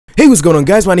What's going on,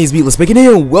 guys? My name is Beatless Bacon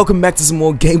here, and welcome back to some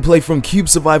more gameplay from Cube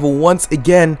Survival once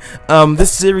again.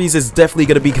 This series is definitely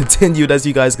going to be continued, as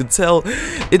you guys can tell.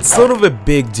 It's sort of a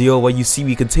big deal when you see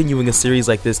me continuing a series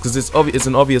like this, because it's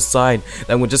an obvious sign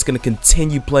that we're just going to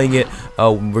continue playing it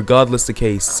regardless the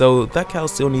case. So that cow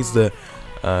still needs to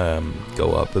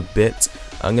go up a bit.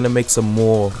 I'm going to make some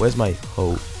more. Where's my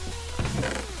hoe?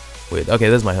 Wait, okay,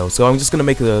 there's my hoe. So I'm just gonna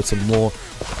make some more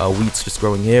wheats just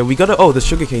growing here. We gotta, oh, the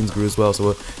sugar canes grew as well, so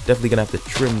we're definitely gonna have to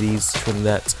trim these, trim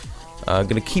that. I'm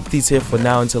gonna keep these here for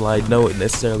now until I know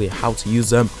necessarily how to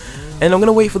use them. And I'm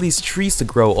gonna wait for these trees to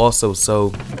grow also,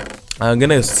 so I'm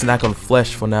gonna snack on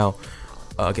flesh for now.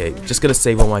 Okay, just gonna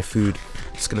save all my food.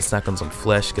 Just gonna snack on some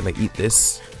flesh, gonna eat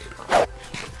this. I'm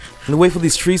gonna wait for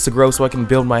these trees to grow so I can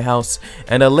build my house,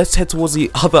 and let's head towards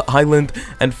the other island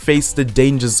and face the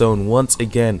danger zone once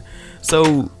again.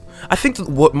 So I think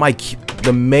what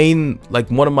the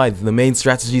main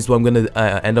strategies what I'm gonna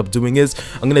end up doing is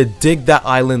I'm gonna dig that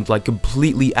island like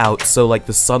completely out so like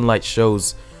the sunlight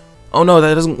shows. Oh no,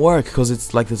 that doesn't work because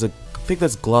it's like I think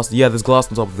there's glass. Yeah, there's glass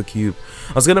on top of the cube.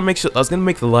 I was gonna make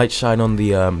the light shine on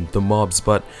the mobs,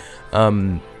 but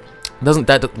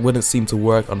that wouldn't seem to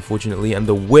work, unfortunately. And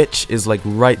the witch is like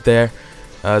right there.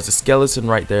 There's a skeleton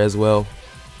right there as well.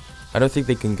 I don't think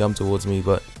they can come towards me,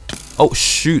 but oh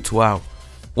shoot! Wow,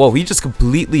 whoa! He just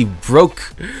completely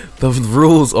broke the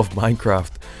rules of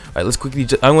Minecraft. All right, let's quickly.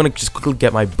 I want to just quickly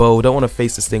get my bow. Don't want to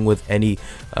face this thing with any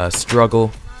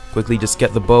struggle. Quickly, just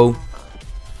get the bow.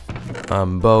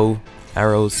 Bow,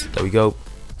 arrows. There we go.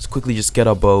 Let's quickly just get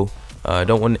our bow. I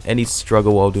don't want any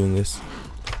struggle while doing this.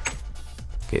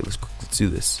 Okay, let's do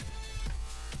this.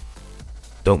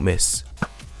 Don't miss.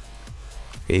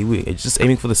 Okay, it's just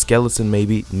aiming for the skeleton,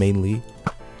 maybe mainly.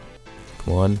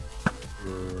 Come on.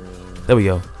 There we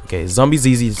go. Okay, zombies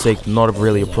easy to take, not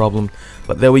really a problem.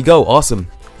 But there we go. Awesome.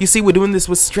 You see, we're doing this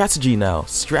with strategy now.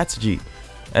 Strategy.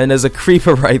 And there's a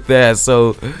creeper right there,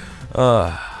 so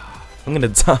I'm gonna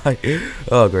die.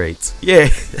 Oh, great. Yeah.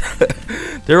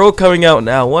 They're all coming out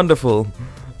now. Wonderful.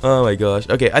 Oh my gosh.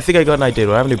 Okay, I think I got an idea.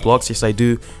 Do I have any blocks? Yes, I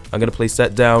do. I'm gonna place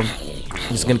that down. I'm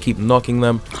just gonna keep knocking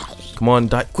them. Come on,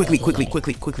 die. Quickly, quickly,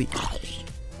 quickly, quickly.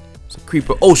 It's a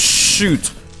creeper. Oh,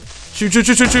 shoot. Shoot, shoot,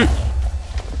 shoot, shoot, shoot.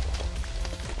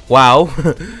 Wow.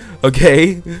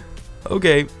 Okay.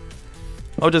 Okay.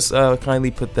 I'll just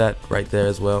kindly put that right there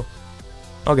as well.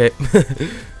 Okay.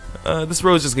 This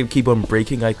road is just gonna keep on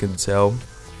breaking, I can tell.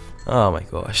 Oh my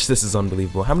gosh, this is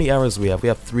unbelievable. How many arrows do we have? We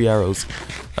have 3 arrows.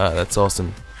 That's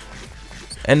awesome.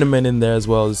 Enderman in there as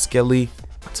well.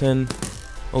 Skeleton.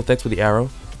 Oh, thanks for the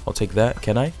arrow. I'll take that.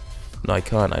 Can I? No, I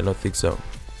can't. I don't think so.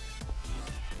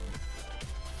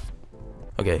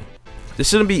 Okay. This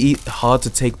shouldn't be hard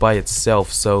to take by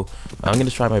itself, so I'm going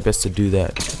to try my best to do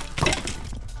that.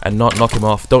 And not knock him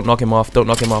off. Don't knock him off. Don't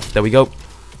knock him off. There we go.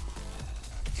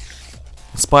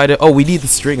 Spider. Oh, we need the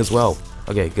string as well.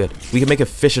 Okay, good. We can make a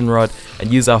fishing rod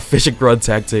and use our fishing rod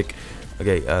tactic.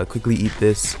 Okay, quickly eat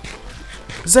this.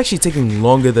 This is actually taking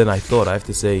longer than I thought, I have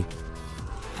to say.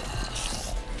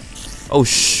 Oh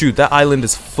shoot, that island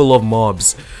is full of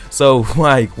mobs. So,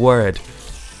 my word.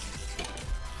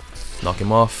 Knock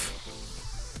him off.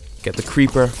 Get the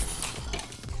creeper.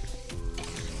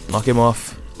 Knock him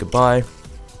off. Goodbye.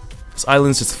 This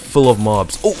island's just full of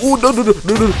mobs. Oh, oh, no, no, no,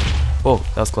 no, no. Oh,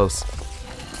 that was close.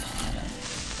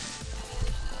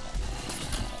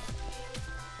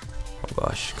 Oh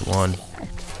gosh, come on.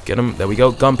 Get him. There we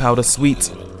go. Gunpowder,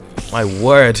 sweet. My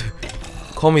word.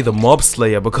 Call me the mob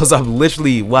slayer because I'm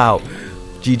literally, wow.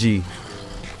 GG.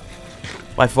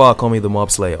 By far, call me the mob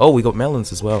slayer. Oh, we got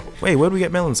melons as well. Wait, where do we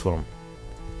get melons from?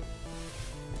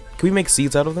 Can we make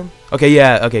seeds out of them? Okay,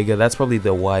 yeah, okay, good. That's probably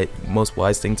the most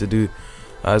wise thing to do.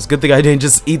 It's a good thing I didn't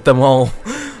just eat them all.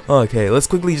 Okay, let's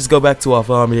quickly just go back to our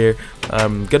farm here.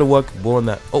 Gonna work more on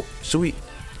that. Oh, should we?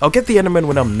 I'll get the Enderman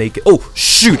when I'm naked. Oh,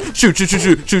 shoot! Shoot! Shoot!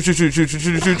 Shoot! Shoot! Shoot! Shoot! Shoot! Shoot!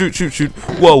 Shoot! Shoot! Shoot! Shoot!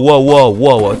 Whoa! Whoa! Whoa!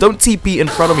 Whoa! Don't TP in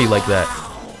front of me like that.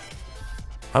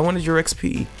 I wanted your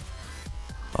XP.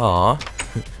 Aw,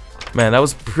 man, that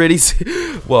was pretty.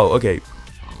 Whoa. Okay.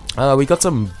 We got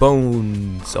some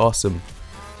bones. Awesome.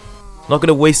 Not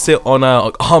gonna waste it on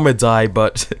armor die,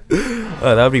 but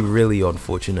that would be really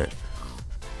unfortunate.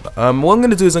 What I'm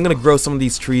gonna do is I'm gonna grow some of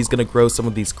these trees. Gonna grow some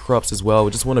of these crops as well.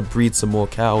 We just want to breed some more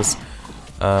cows.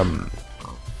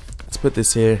 Let's put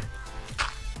this here.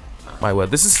 My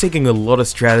word, this is taking a lot of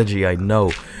strategy, I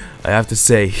know. I have to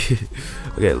say.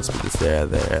 Okay, let's put this there,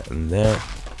 there, and there.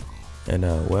 And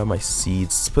where are my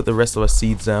seeds? Let's put the rest of our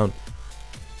seeds down.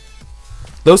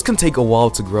 Those can take a while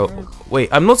to grow. Wait,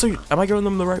 I'm not so. Am I growing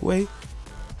them the right way?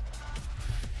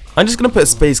 I'm just gonna put a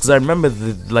space because I remember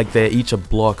like they're each a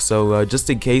block. So just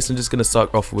in case, I'm just gonna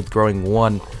start off with growing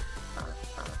one.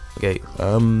 Okay.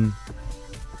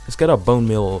 Let's get our bone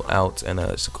meal out and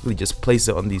just quickly just place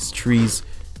it on these trees.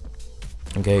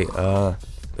 Okay. There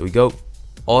we go.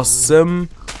 Awesome.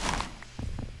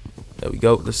 There we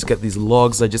go. Let's get these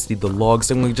logs. I just need the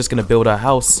logs. And we're just gonna build our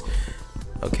house.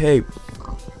 Okay.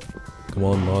 Come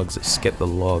on, logs. Let's get the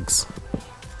logs.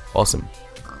 Awesome.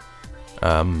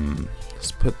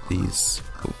 Let's put these.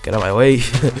 Oh, get out of my way.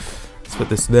 Let's put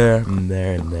this there and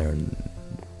there and there. And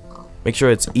make sure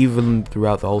it's even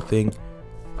throughout the whole thing.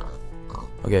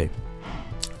 Okay.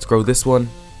 Let's grow this one.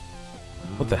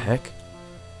 What the heck?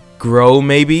 Grow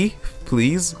maybe,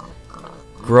 please.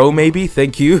 Grow maybe.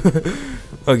 Thank you.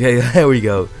 Okay, there we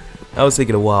go. That was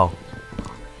taking a while.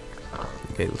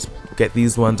 Okay, let's get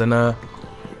these ones, and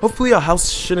hopefully our house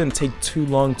shouldn't take too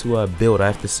long to build, I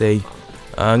have to say.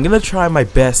 I'm gonna try my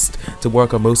best to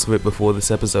work on most of it before this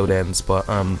episode ends, but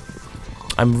I'm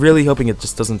really hoping it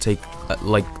just doesn't take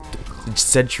like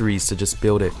centuries to just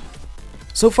build it.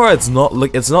 So far it's not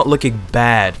looking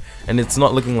bad, and it's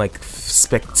not looking like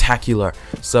spectacular.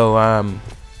 So I'm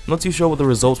not too sure what the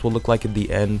results will look like in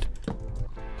the end.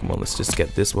 Come on, let's just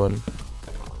get this one.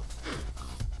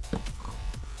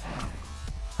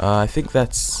 I think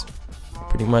that's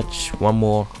pretty much one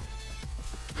more.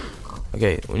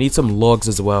 Okay, we need some logs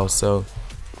as well. So,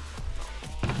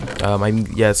 yeah,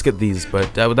 let's get these.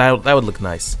 But that would look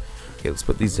nice. Okay, let's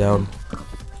put these down.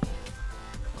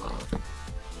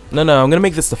 No, I'm gonna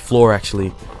make this the floor.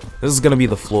 Actually, this is gonna be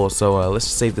the floor. So let's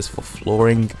just save this for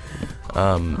flooring.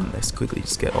 Let's quickly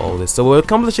just get all this. So we're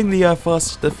accomplishing the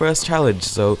first challenge.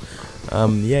 So,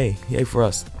 yay for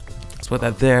us. Let's put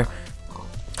that there,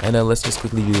 and let's just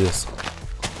quickly do this.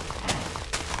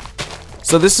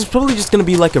 So this is probably just gonna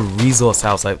be like a resource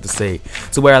house, I have to say.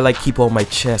 So where I like keep all my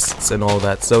chests and all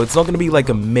that. So it's not gonna be like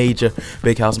a major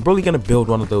big house. I'm probably gonna build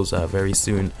one of those very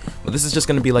soon. But this is just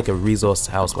gonna be like a resource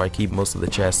house where I keep most of the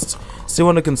chests. Still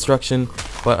under construction,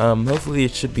 but hopefully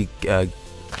it should be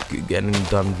getting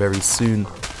done very soon.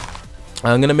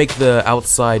 I'm gonna make the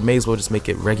outside. May as well just make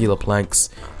it regular planks.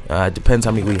 Depends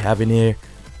how many we have in here.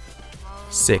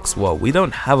 6. Well, we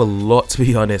don't have a lot, to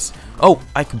be honest. Oh,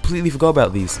 I completely forgot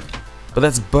about these. But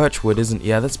that's birchwood, isn't it?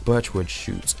 Yeah, that's birchwood.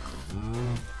 Shoot.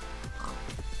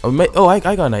 Oh, I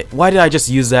got an idea. Why did I just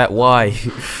use that? Why?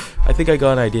 I think I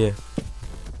got an idea.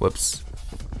 Whoops.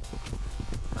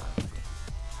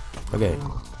 Okay.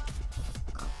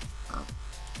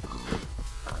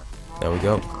 There we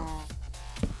go.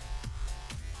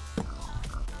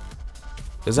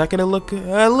 Is that gonna look?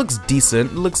 It looks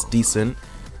decent. It looks decent.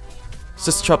 Let's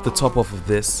just chop the top off of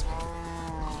this.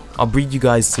 I'll breed you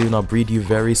guys soon. I'll breed you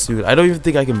very soon. I don't even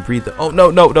think I can breed them. Oh,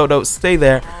 no. Stay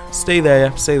there. Stay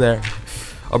there. Stay there.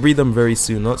 I'll breed them very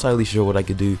soon. Not entirely sure what I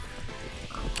could do.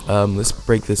 Let's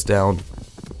break this down.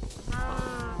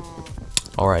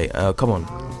 Alright, come on.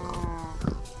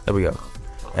 There we go.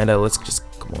 And let's just,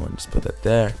 come on, just put that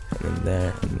there. And then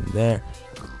there. And then there.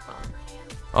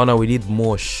 Oh, no, we need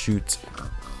more shoots.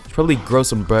 Probably grow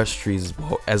some birch trees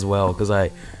as well, because I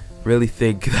really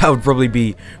think that would probably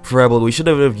be forever. We should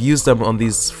have used them on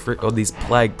these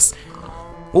planks.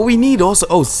 What we need also,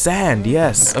 oh, sand,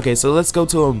 yes. Okay, so let's go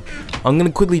to I'm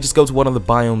gonna quickly just go to one of the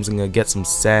biomes and get some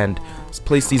sand. Let's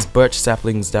place these birch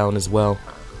saplings down as well.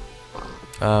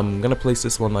 I'm gonna place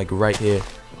this one like right here.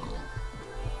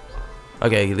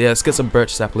 Okay, yeah, let's get some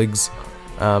birch saplings.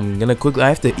 I'm gonna quickly, I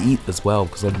have to eat as well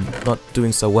because I'm not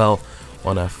doing so well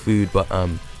on our food, but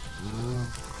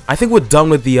I think we're done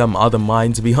with the other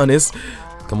mine, to be honest.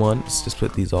 Come on, let's just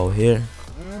put these all here.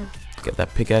 Get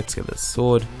that pickaxe, get that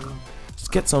sword. Let's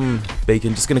get some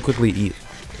bacon. Just gonna quickly eat.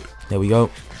 There we go.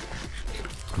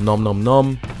 Nom nom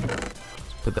nom.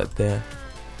 Put that there.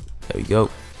 There we go.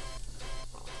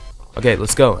 Okay,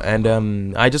 let's go.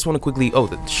 And I just want to quickly, oh,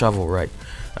 the shovel, right?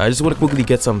 I just want to quickly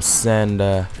get some sand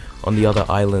on the other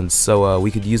islands, so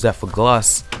we could use that for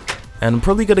glass. And I'm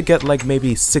probably gonna get like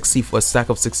maybe 60 for a stack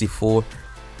of 64.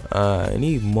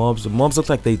 Any mobs? Mobs look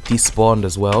like they despawned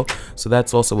as well, so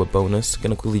that's also a bonus.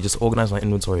 Gonna quickly just organize my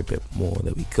inventory a bit more.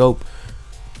 There we go.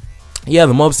 Yeah,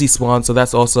 the mobs despawn, so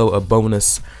that's also a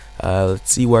bonus.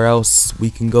 Let's see where else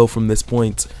we can go from this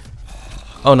point.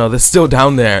 Oh no, they're still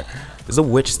down there. Is a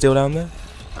witch still down there?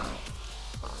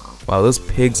 Wow, those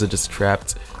pigs are just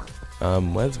trapped.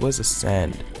 Where's the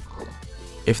sand?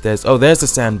 If there's, oh, there's the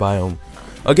sand biome.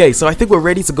 Okay, so I think we're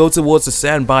ready to go towards the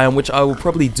sand biome, which I will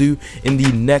probably do in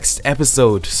the next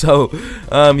episode. So,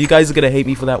 you guys are gonna hate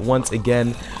me for that once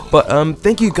again, But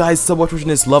thank you guys so much for watching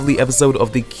this lovely episode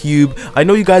of The Cube. I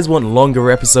know you guys want longer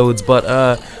episodes, but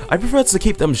I prefer to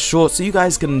keep them short so you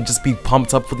guys can just be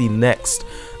pumped up for the next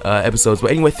episodes.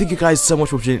 But anyway, thank you guys so much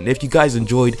for watching. If you guys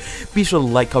enjoyed, be sure to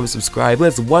like, comment, subscribe.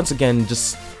 Let's once again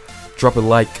just drop a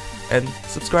like and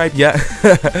subscribe. Yeah.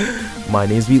 My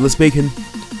name's Meatless Bacon,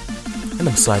 and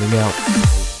I'm signing out.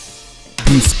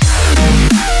 Peace.